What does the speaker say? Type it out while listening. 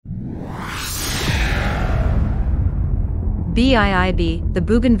BIIB, the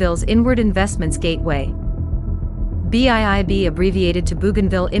Bougainville's Inward Investments Gateway. BIIB, abbreviated to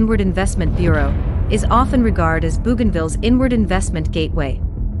Bougainville Inward Investment Bureau, is often regarded as Bougainville's Inward Investment Gateway.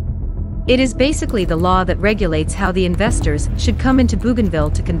 It is basically the law that regulates how the investors should come into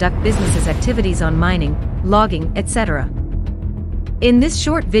Bougainville to conduct business activities on mining, logging, etc. In this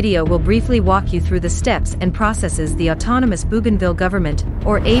short video, we'll briefly walk you through the steps and processes the Autonomous Bougainville Government,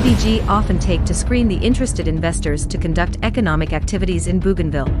 or ABG, often take to screen the interested investors to conduct economic activities in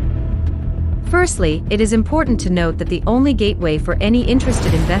Bougainville. Firstly, it is important to note that the only gateway for any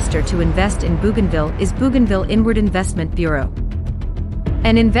interested investor to invest in Bougainville is Bougainville Inward Investment Bureau.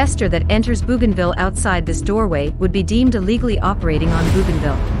 An investor that enters Bougainville outside this doorway would be deemed illegally operating on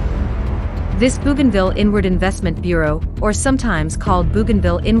Bougainville. This Bougainville Inward Investment Bureau, or sometimes called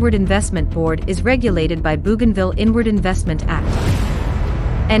Bougainville Inward Investment Board, is regulated by Bougainville Inward Investment Act.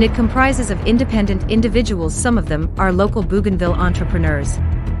 And it comprises of independent individuals. Some of them are local Bougainville entrepreneurs.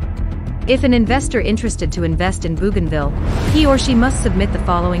 If an investor interested to invest in Bougainville, he or she must submit the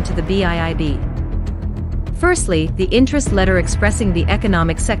following to the BIIB. Firstly, the interest letter expressing the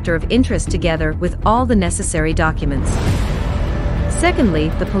economic sector of interest together with all the necessary documents. Secondly,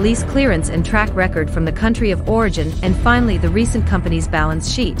 the police clearance and track record from the country of origin, and finally the recent company's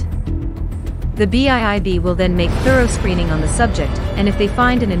balance sheet. The BIIB will then make thorough screening on the subject, and if they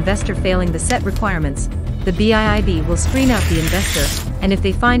find an investor failing the set requirements, the BIIB will screen out the investor, and if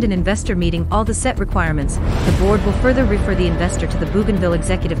they find an investor meeting all the set requirements, the board will further refer the investor to the Bougainville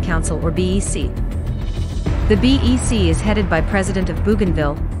Executive Council, or BEC. The BEC is headed by President of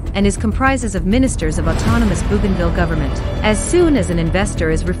Bougainville, and is comprises of ministers of Autonomous Bougainville Government. As soon as an investor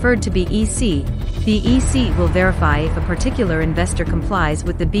is referred to BEC, BEC will verify if a particular investor complies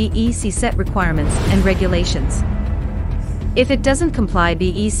with the BEC set requirements and regulations. If it doesn't comply,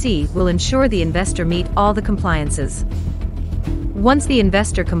 BEC will ensure the investor meet all the compliances. Once the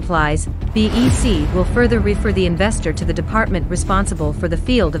investor complies, BEC will further refer the investor to the department responsible for the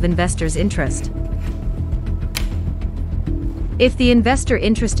field of investor's interest. If the investor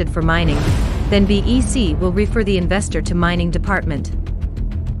interested for mining, then BEC will refer the investor to mining department.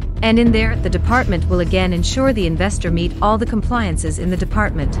 And in there, the department will again ensure the investor meet all the compliances in the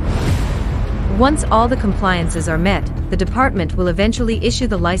department. Once all the compliances are met, the department will eventually issue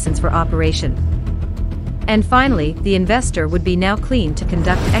the license for operation. And finally, the investor would be now clean to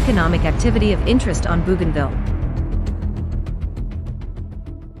conduct economic activity of interest on Bougainville.